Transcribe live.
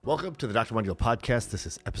Welcome to the Dr. Mudgill podcast. This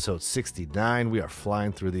is episode 69. We are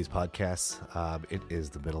flying through these podcasts. It is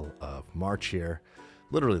the middle of March here,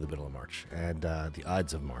 literally the middle of March, and the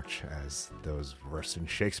Ides of March, as those versed in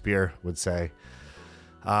Shakespeare would say.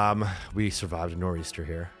 We survived a nor'easter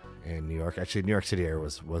here in New York. Actually, New York City area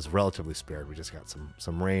was relatively spared. We just got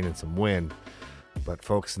some rain and some wind. But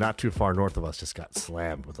folks not too far north of us just got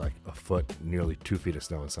slammed with like a foot, nearly 2 feet of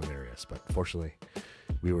snow in some areas. But fortunately,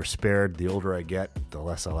 we were spared. The older I get, the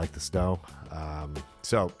less I like the snow.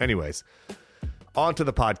 So anyways, on to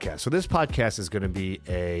the podcast. So this podcast is going to be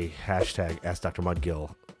a hashtag Ask Dr.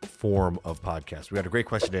 Mudgill form of podcast. We got a great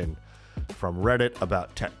question in from Reddit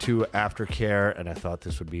about tattoo aftercare, and I thought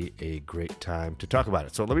this would be a great time to talk about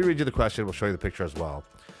it. So let me read you the question. We'll show you the picture as well.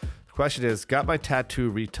 The question is, got my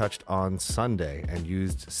tattoo retouched on Sunday and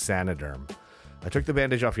used Saniderm. I took the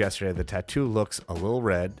bandage off yesterday. The tattoo looks a little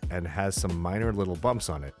red and has some minor little bumps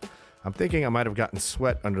on it. I'm thinking I might have gotten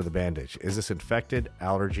sweat under the bandage. Is this infected,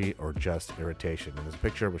 allergy, or just irritation? And there's a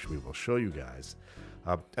picture which we will show you guys.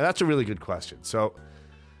 And that's a really good question. So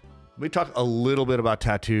we talk a little bit about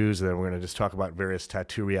tattoos, and then we're going to just talk about various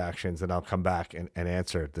tattoo reactions, and I'll come back and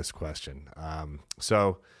answer this question.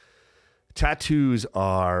 So tattoos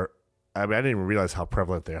are, I didn't even realize how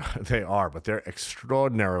prevalent they are, but they're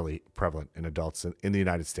extraordinarily prevalent in adults in the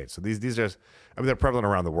United States. So these are, they're prevalent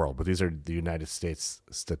around the world, but these are the United States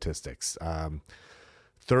statistics.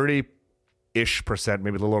 30-ish%,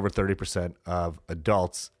 maybe a little over 30% of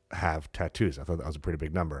adults have tattoos. I thought that was a pretty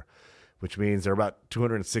big number, which means there are about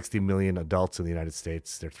 260 million adults in the United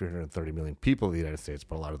States. There are 330 million people in the United States,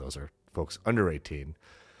 but a lot of those are folks under 18.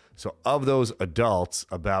 So of those adults,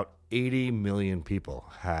 about 80 million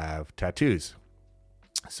people have tattoos.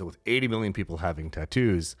 So with 80 million people having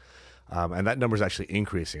tattoos, and that number is actually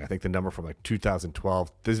increasing. I think the number from like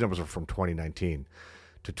 2012, these numbers are from 2019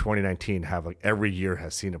 to 2019, have like every year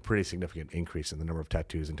has seen a pretty significant increase in the number of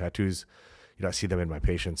tattoos. And tattoos, I see them in my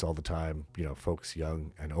patients all the time, folks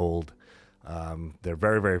young and old. They're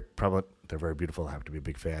very, very prevalent. They're very beautiful. I have to be a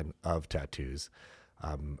big fan of tattoos,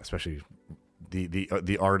 especially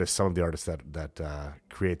the artists. Some of the artists that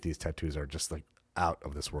create these tattoos are just like out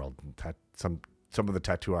of this world. Some of the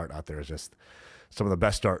tattoo art out there is just some of the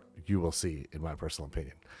best art you will see, in my personal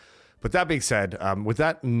opinion. But that being said, with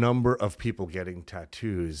that number of people getting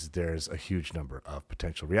tattoos, there's a huge number of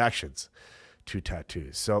potential reactions to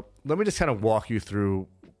tattoos. So let me just kind of walk you through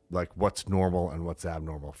like what's normal and what's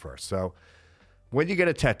abnormal first. So when you get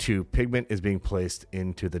a tattoo, pigment is being placed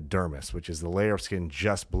into the dermis, which is the layer of skin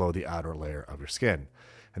just below the outer layer of your skin.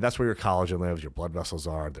 And that's where your collagen lives, your blood vessels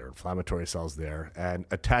are, there are inflammatory cells there. And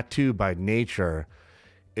a tattoo by nature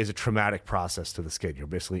is a traumatic process to the skin. You're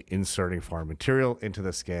basically inserting foreign material into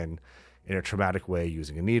the skin in a traumatic way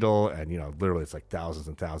using a needle. And, literally it's like thousands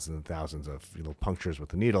and thousands and thousands of punctures with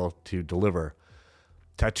the needle to deliver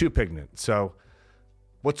tattoo pigment. So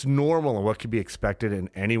what's normal and what could be expected in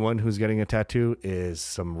anyone who's getting a tattoo is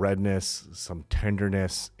some redness, some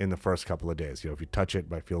tenderness in the first couple of days. If you touch it,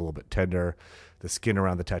 it might feel a little bit tender. The skin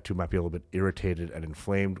around the tattoo might be a little bit irritated and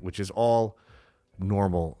inflamed, which is all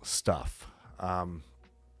normal stuff.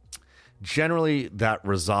 Generally, that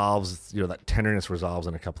resolves, that tenderness resolves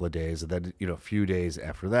in a couple of days. And then, a few days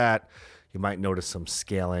after that, you might notice some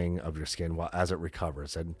scaling of your skin as it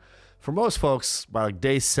recovers. And for most folks, by like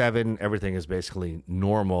day 7, everything is basically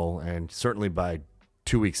normal. And certainly by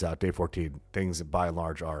 2 weeks out, day 14, things by and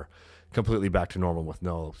large are completely back to normal with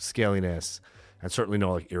no scaliness and certainly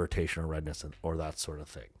no like irritation or redness or that sort of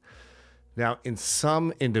thing. Now, in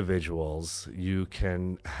some individuals, you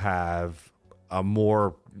can have a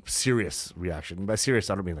more serious reaction. By serious,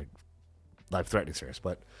 I don't mean like life-threatening serious,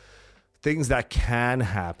 but things that can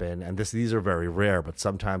happen, and these are very rare, but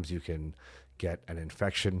sometimes you can get an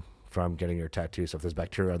infection from getting your tattoo. So if there's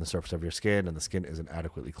bacteria on the surface of your skin and the skin isn't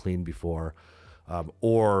adequately cleaned before,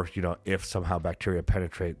 or if somehow bacteria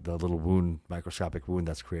penetrate the little wound, microscopic wound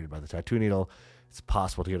that's created by the tattoo needle, it's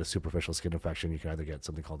possible to get a superficial skin infection. You can either get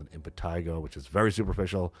something called an impetigo, which is very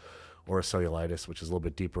superficial, or a cellulitis, which is a little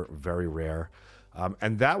bit deeper, very rare.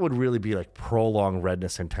 And that would really be like prolonged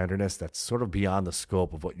redness and tenderness that's sort of beyond the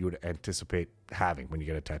scope of what you would anticipate having when you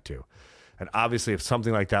get a tattoo. And obviously, if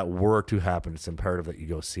something like that were to happen, it's imperative that you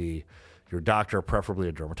go see your doctor, preferably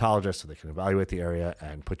a dermatologist, so they can evaluate the area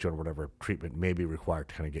and put you on whatever treatment may be required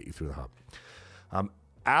to kind of get you through the hump.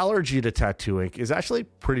 Allergy to tattoo ink is actually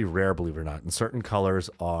pretty rare, believe it or not. And certain colors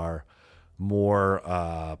are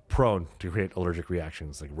more prone to create allergic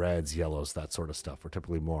reactions, like reds, yellows, that sort of stuff. We're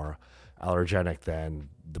typically more allergenic than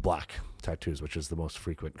the black tattoos, which is the most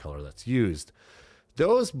frequent color that's used.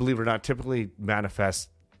 Those, believe it or not, typically manifest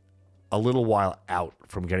a little while out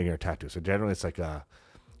from getting your tattoo. So generally it's like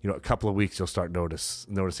a couple of weeks, you'll start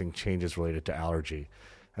noticing changes related to allergy.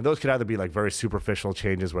 And those could either be like very superficial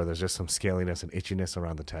changes where there's just some scaliness and itchiness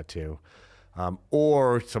around the tattoo.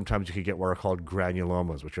 Or sometimes you could get what are called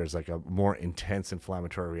granulomas, which is like a more intense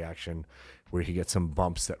inflammatory reaction where you can get some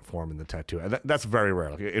bumps that form in the tattoo. And that's very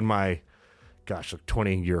rare. Like in my,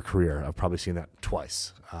 20-year career, I've probably seen that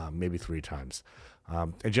twice, maybe 3 times.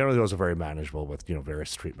 And generally those are very manageable with,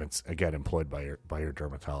 various treatments, again, employed by your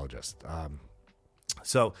dermatologist.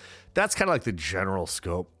 So that's kind of like the general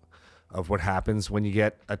scope of what happens when you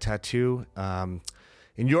get a tattoo.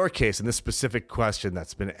 In your case, in this specific question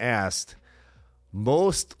that's been asked,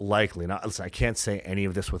 most likely, listen, I can't say any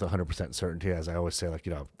of this with 100% certainty. As I always say, like,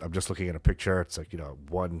 I'm just looking at a picture. It's like,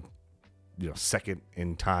 1, second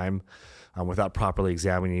in time, without properly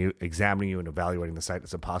examining you and evaluating the site.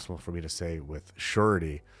 It's impossible for me to say with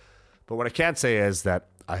surety. But what I can say is that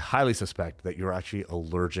I highly suspect that you're actually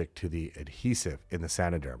allergic to the adhesive in the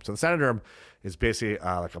Saniderm. So the Saniderm is basically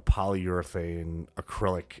like a polyurethane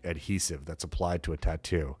acrylic adhesive that's applied to a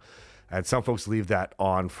tattoo. And some folks leave that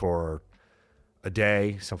on for a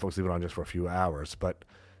day. Some folks leave it on just for a few hours. But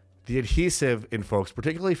the adhesive in folks,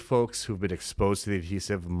 particularly folks who've been exposed to the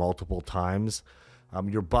adhesive multiple times,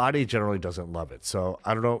 your body generally doesn't love it. So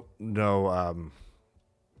I don't know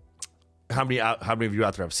how many of you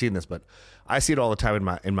out there have seen this, but I see it all the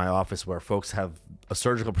time in my office where folks have a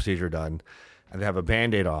surgical procedure done and they have a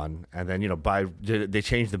Band-Aid on, and then they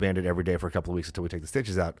change the Band-Aid every day for a couple of weeks until we take the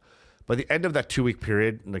stitches out. By the end of that 2-week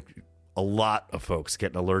period, like, a lot of folks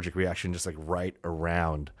get an allergic reaction just like right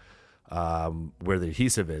around where the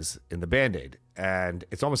adhesive is in the Band-Aid. And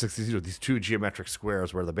it's almost like these 2 geometric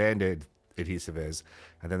squares where the Band-Aid adhesive is,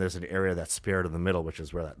 and then there's an area that's spared in the middle, which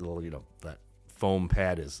is where that little, that foam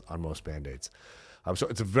pad is on most Band-Aids. So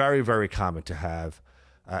it's very, very common to have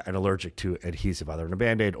an allergic to adhesive, either in a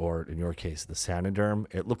Band-Aid or, in your case, the Saniderm.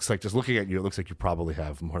 It looks like, just looking at you, it looks like you probably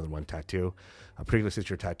have more than one tattoo, particularly since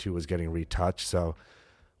your tattoo was getting retouched. So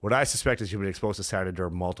what I suspect is you've been exposed to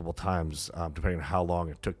Saniderm multiple times, depending on how long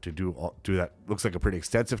it took to do that. Looks like a pretty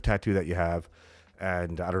extensive tattoo that you have,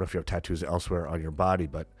 and I don't know if you have tattoos elsewhere on your body,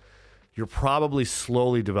 but you're probably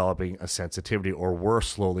slowly developing a sensitivity, or were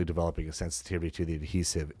slowly developing a sensitivity to the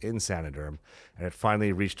adhesive in Saniderm, and it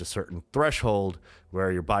finally reached a certain threshold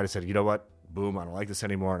where your body said, you know what, boom, I don't like this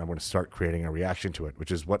anymore, and I'm going to start creating a reaction to it,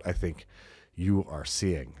 which is what I think you are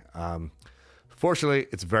seeing. Fortunately,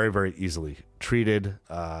 it's very, very easily treated,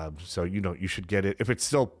 so you should get it. If it's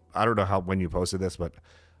still, I don't know when you posted this, but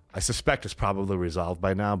I suspect it's probably resolved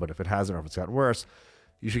by now, but if it hasn't, or if it's gotten worse,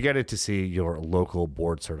 you should get it to see your local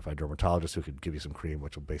board-certified dermatologist who could give you some cream,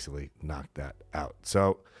 which will basically knock that out.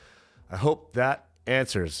 So I hope that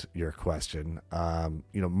answers your question.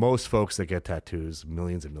 Most folks that get tattoos,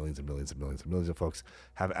 millions and millions and millions and millions and millions of folks,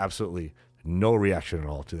 have absolutely no reaction at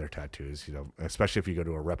all to their tattoos, especially if you go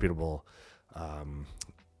to a reputable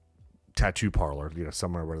tattoo parlor,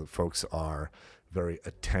 somewhere where the folks are very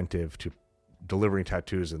attentive to delivering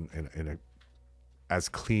tattoos in a as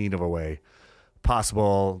clean of a way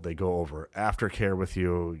possible. They go over Aftercare with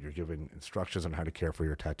you. You're given instructions on how to care for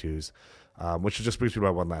your tattoos, which just brings me to my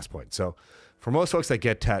one last point. So for most folks that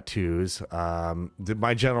get tattoos,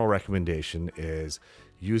 my general recommendation is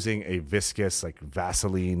using a viscous, like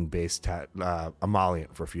Vaseline-based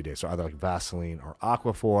emollient for a few days. So either like Vaseline or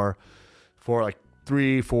Aquaphor for like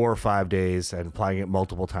 3, 4, 5 days, and applying it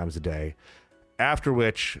multiple times a day. After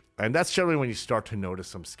which, and that's generally when you start to notice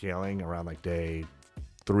some scaling around like day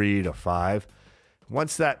 3 to 5.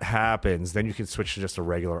 Once that happens, then you can switch to just a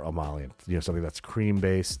regular emollient, something that's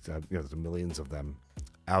cream-based. There's millions of them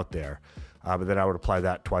out there. But then I would apply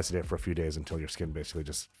that twice a day for a few days until your skin basically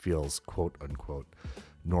just feels, quote-unquote,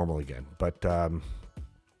 normal again. But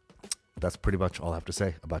that's pretty much all I have to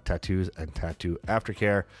say about tattoos and tattoo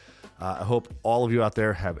aftercare. I hope all of you out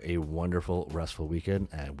there have a wonderful, restful weekend,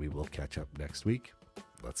 and we will catch up next week.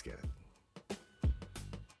 Let's get it.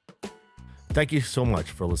 Thank you so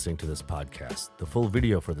much for listening to this podcast. The full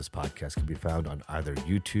video for this podcast can be found on either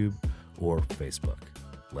YouTube or Facebook.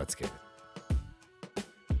 Let's get it.